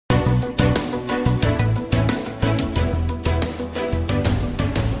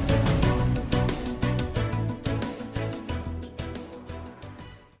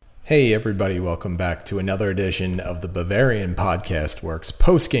Hey everybody, welcome back to another edition of the Bavarian Podcast Works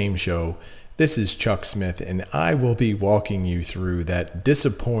post-game show. This is Chuck Smith, and I will be walking you through that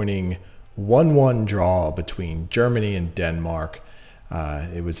disappointing 1-1 draw between Germany and Denmark.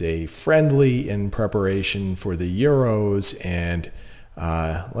 It was a friendly in preparation for the Euros, and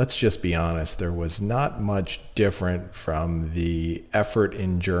let's just be honest, there was not much different from the effort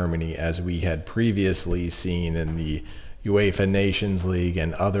in Germany as we had previously seen in the UEFA Nations League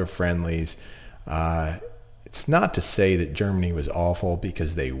and other friendlies. It's not to say that Germany was awful,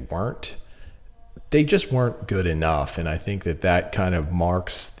 because they weren't. They just weren't good enough, and I think that kind of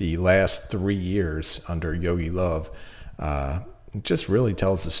marks the last 3 years under Jogi Löw. It just really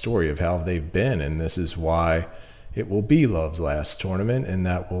tells the story of how they've been, and this is why it will be Löw's last tournament, and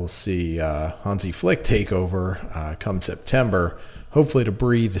that we'll see Hansi Flick take over come September, hopefully to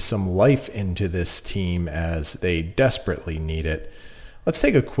breathe some life into this team as they desperately need it. Let's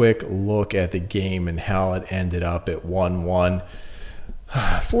take a quick look at the game and how it ended up at 1-1.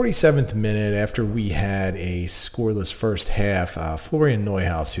 47th minute, after we had a scoreless first half, Florian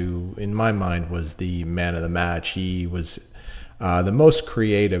Neuhaus, who in my mind was the man of the match, he was the most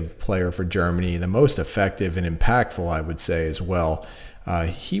creative player for Germany, the most effective and impactful, I would say, as well.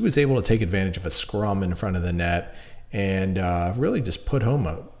 He was able to take advantage of a scrum in front of the net and really just put home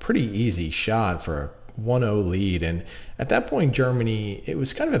a pretty easy shot for a 1-0 lead. And at that point, Germany, it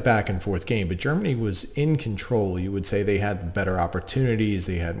was kind of a back and forth game, but Germany was in control. You would say they had better opportunities,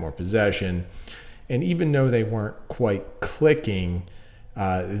 they had more possession, and even though they weren't quite clicking,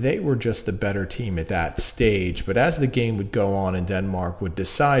 they were just the better team at that stage. But as the game would go on and Denmark would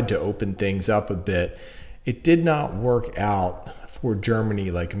decide to open things up a bit, it did not work out for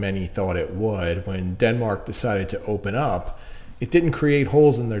Germany like many thought it would. When Denmark decided to open up, it didn't create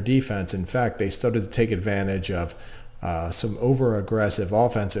holes in their defense. In fact, they started to take advantage of some over-aggressive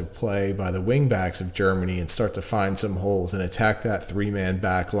offensive play by the wingbacks of Germany and start to find some holes and attack that three-man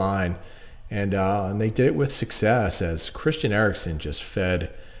back line. And they did it with success, as Christian Eriksen just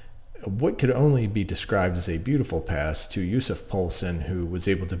fed what could only be described as a beautiful pass to Yussuf Poulsen, who was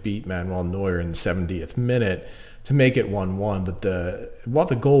able to beat Manuel Neuer in the 70th minute to make it 1-1. But while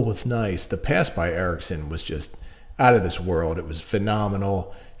the goal was nice, the pass by Eriksen was just out of this world. It was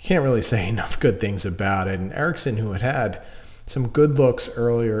phenomenal. You can't really say enough good things about it. And Eriksen, who had some good looks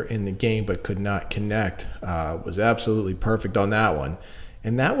earlier in the game but could not connect, was absolutely perfect on that one.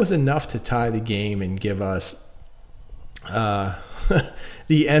 And that was enough to tie the game and give us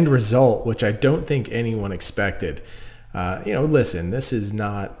the end result, which I don't think anyone expected. Listen, this is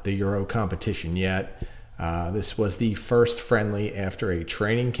not the Euro competition yet. This was the first friendly after a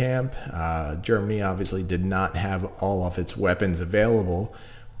training camp. Germany obviously did not have all of its weapons available,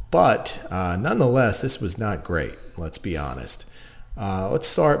 but nonetheless, this was not great, let's be honest. Let's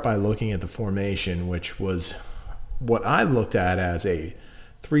start by looking at the formation, which was what I looked at as a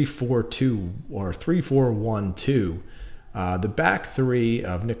 3-4-2 or 3-4-1-2. The back three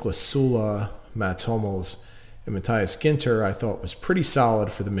of Niklas Süle, Mats Hummels, and Matthias Ginter I thought was pretty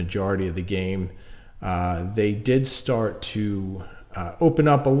solid for the majority of the game. They did start to open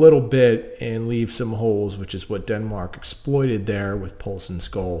up a little bit and leave some holes, which is what Denmark exploited there with Poulsen's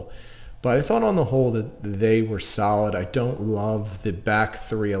goal. But I thought on the whole that they were solid. I don't love the back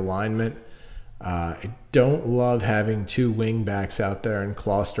three alignment. I don't love having two wing backs out there in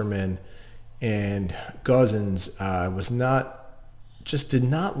Klosterman and Gosens. Did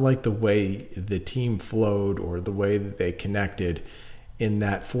not like the way the team flowed or the way that they connected in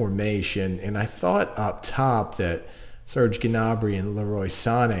that formation. And I thought up top that Serge Gnabry and Leroy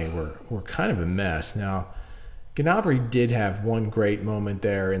Sané were kind of a mess. Now, Gnabry did have one great moment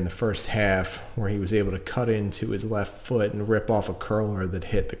there in the first half where he was able to cut into his left foot and rip off a curler that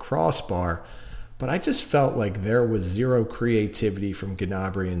hit the crossbar. But I just felt like there was zero creativity from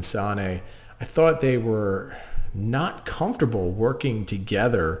Gnabry and Sané. I thought they were not comfortable working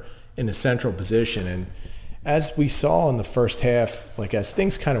together in a central position. And as we saw in the first half, as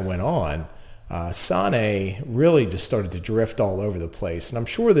things kind of went on, Sané really just started to drift all over the place. And I'm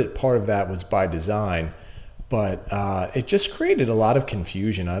sure that part of that was by design, but it just created a lot of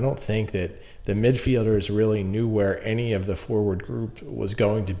confusion. I don't think that the midfielders really knew where any of the forward group was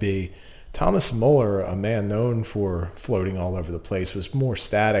going to be. Thomas Muller, a man known for floating all over the place, was more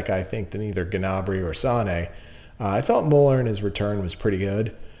static, I think, than either Gnabry or Sané. I thought Muller in his return was pretty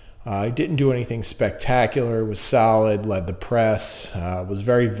good. He didn't do anything spectacular, was solid, led the press, was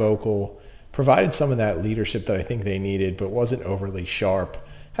very vocal, provided some of that leadership that I think they needed, but wasn't overly sharp.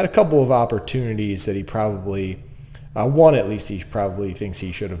 Had a couple of opportunities that he probably, one at least he probably thinks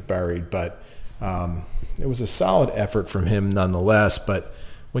he should have buried, but it was a solid effort from him nonetheless. But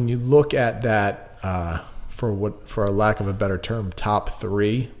when you look at that, for a lack of a better term, top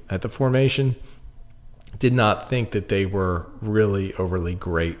three at the formation, did not think that they were really overly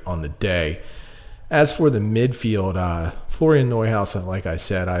great on the day. As for the midfield, Florian Neuhaus, like I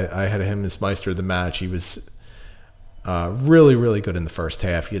said, I had him as Meister of the match. He was really, really good in the first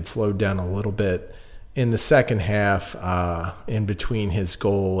half. He had slowed down a little bit in the second half, in between his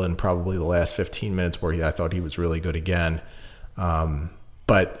goal and probably the last 15 minutes where I thought he was really good again.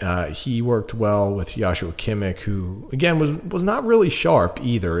 But he worked well with Joshua Kimmich, who, again, was not really sharp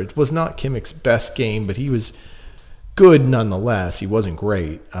either. It was not Kimmich's best game, but he was good nonetheless. He wasn't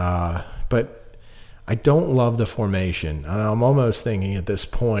great. But I don't love the formation. And I'm almost thinking at this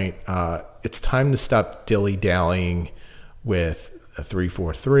point, it's time to stop dilly-dallying with a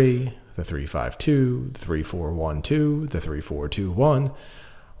 3-4-3, the 3-5-2, the 3-4-1-2, the 3-4-2-1.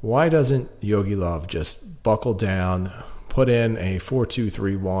 Why doesn't Yogi Love just buckle down, put in a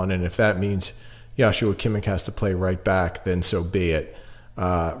 4-2-3-1, and if that means Joshua Kimmich has to play right back, then so be it.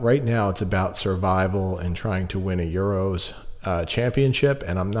 Right now it's about survival and trying to win a Euros championship,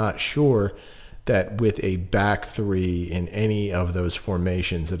 and I'm not sure that with a back three in any of those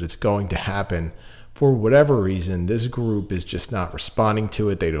formations that it's going to happen. For whatever reason, this group is just not responding to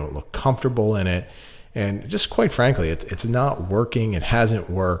it. They don't look comfortable in it. And just quite frankly, it's not working. It hasn't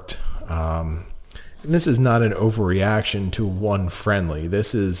worked. And this is not an overreaction to one friendly.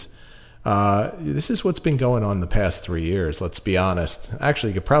 This is what's been going on the past 3 years. Let's be honest.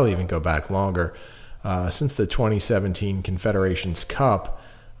 Actually, you could probably even go back longer. Since the 2017 Confederations Cup,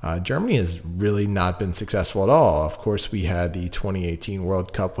 Germany has really not been successful at all. Of course, we had the 2018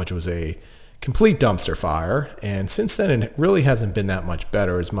 World Cup, which was a complete dumpster fire. And since then, it really hasn't been that much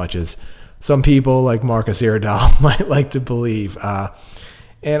better, as much as some people like Marcus Iredal might like to believe.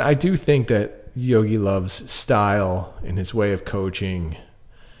 And I do think that Yogi Love's style and his way of coaching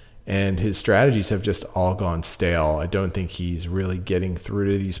and his strategies have just all gone stale. I don't think he's really getting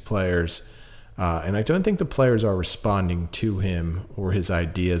through to these players. And I don't think the players are responding to him or his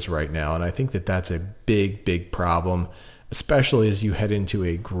ideas right now. And I think that that's a big, big problem, especially as you head into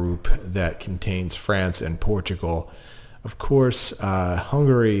a group that contains France and Portugal. Of course,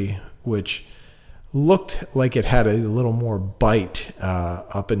 Hungary, which looked like it had a little more bite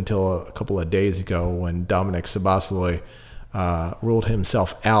up until a couple of days ago when Dominik Szoboszlai ruled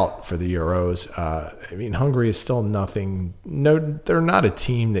himself out for the Euros. I mean, Hungary is still nothing. No, they're not a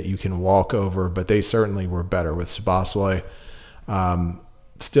team that you can walk over, but they certainly were better with Szoboszlai.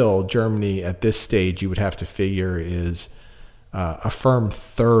 Still, Germany at this stage, you would have to figure, is a firm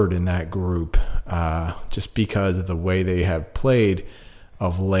third in that group, just because of the way they have played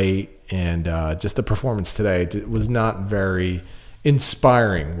of late, and just the performance today was not very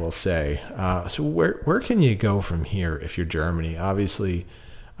inspiring, we'll say. So where can you go from here if you're Germany? Obviously,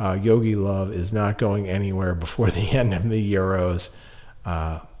 Yogi Love is not going anywhere before the end of the Euros,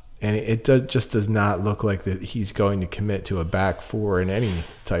 and it just does not look like that he's going to commit to a back four in any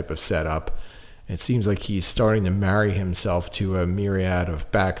type of setup. It seems like he's starting to marry himself to a myriad of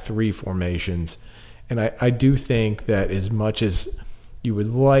back three formations, and I do think that as much as you would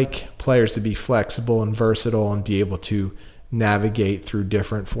like players to be flexible and versatile and be able to navigate through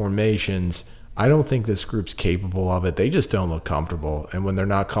different formations, I don't think this group's capable of it. They just don't look comfortable. And when they're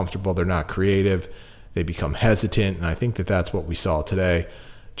not comfortable, they're not creative. They become hesitant. And I think that that's what we saw today.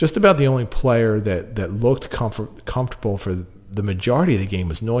 Just about the only player that looked comfortable for the majority of the game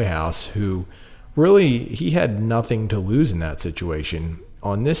was Neuhaus, who really, he had nothing to lose in that situation.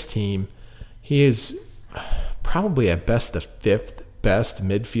 On this team, he is probably at best the fifth best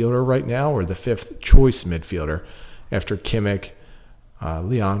midfielder right now, or the fifth choice midfielder, after Kimmich,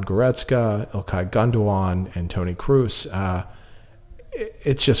 Leon Goretzka, Ilkay Gundogan, and Toni Kroos.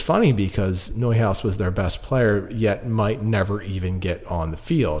 It's just funny because Neuhaus was their best player, yet might never even get on the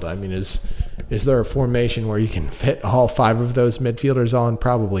field. I mean, is there a formation where you can fit all five of those midfielders on?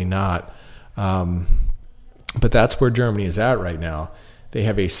 Probably not. But that's where Germany is at right now. They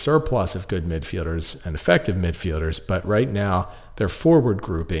have a surplus of good midfielders and effective midfielders, but right now their forward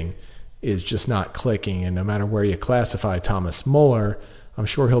grouping is just not clicking. And no matter where you classify Thomas Muller, I'm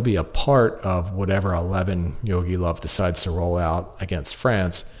sure he'll be a part of whatever 11 Yogi Love decides to roll out against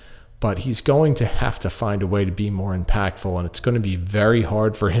France. But he's going to have to find a way to be more impactful, and it's going to be very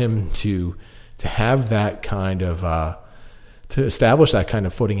hard for him to have that kind of to establish that kind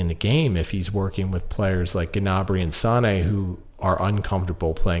of footing in the game if he's working with players like Gnabry and Sané, who are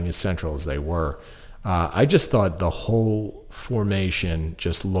uncomfortable playing as central as they were. I just thought the whole formation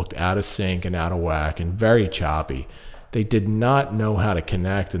just looked out of sync and out of whack and very choppy. They did not know how to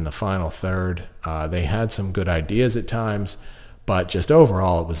connect in the final third. They had some good ideas at times, but just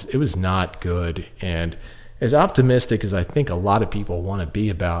overall, it was not good. And as optimistic as I think a lot of people want to be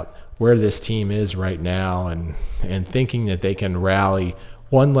about where this team is right now, and thinking that they can rally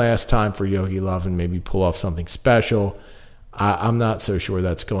one last time for Yogi Love and maybe pull off something special, I'm not so sure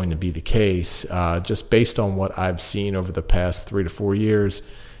that's going to be the case. Just based on what I've seen over the past 3 to 4 years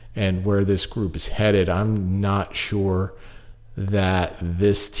and where this group is headed, I'm not sure that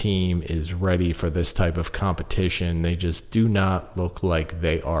this team is ready for this type of competition. They just do not look like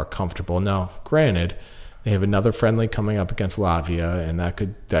they are comfortable. Now, granted, they have another friendly coming up against Latvia, and that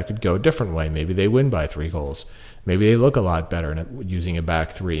could go a different way. Maybe they win by 3 goals. Maybe they look a lot better using a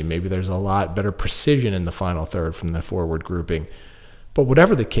back three. Maybe there's a lot better precision in the final third from the forward grouping. But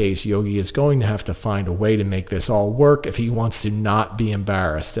whatever the case, Yogi is going to have to find a way to make this all work if he wants to not be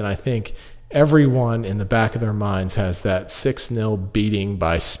embarrassed. And I think everyone in the back of their minds has that 6-0 beating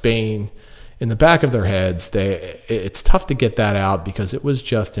by Spain in the back of their heads. It's tough to get that out because it was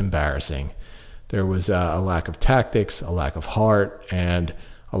just embarrassing. There was a lack of tactics, a lack of heart, and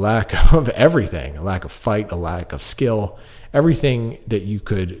a lack of everything, a lack of fight, a lack of skill. Everything that you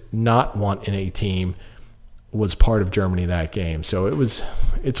could not want in a team was part of Germany that game. So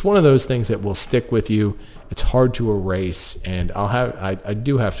it's one of those things that will stick with you. It's hard to erase, and I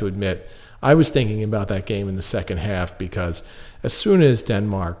do have to admit, I was thinking about that game in the second half because as soon as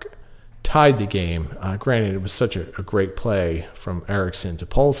Denmark tied the game, granted it was such a great play from Eriksson to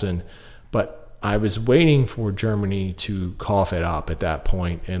Poulsen, but I was waiting for Germany to cough it up at that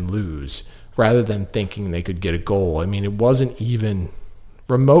point and lose rather than thinking they could get a goal. I mean, it wasn't even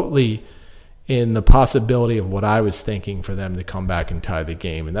remotely in the possibility of what I was thinking for them to come back and tie the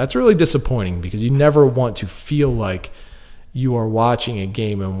game. And that's really disappointing because you never want to feel like you are watching a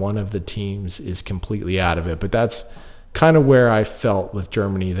game and one of the teams is completely out of it. But that's kind of where I felt with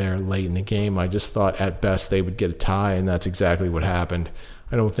Germany there late in the game. I just thought at best they would get a tie, and that's exactly what happened.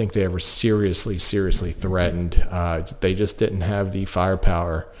 I don't think they ever seriously threatened. They just didn't have the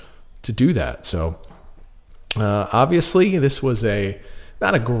firepower to do that. So obviously this was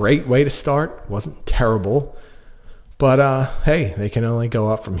not a great way to start. It wasn't terrible. But hey, they can only go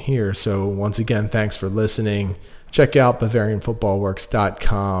up from here. So once again, thanks for listening. Check out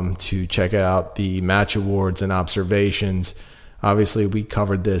BavarianFootballWorks.com to check out the match awards and observations. Obviously, we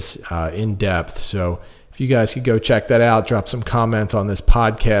covered this in depth. So if you guys could go check that out, drop some comments on this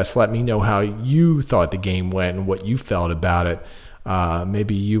podcast. Let me know how you thought the game went and what you felt about it.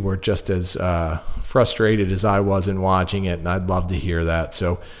 Maybe you were just as frustrated as I was in watching it, and I'd love to hear that.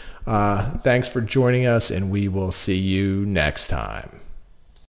 So thanks for joining us, and we will see you next time.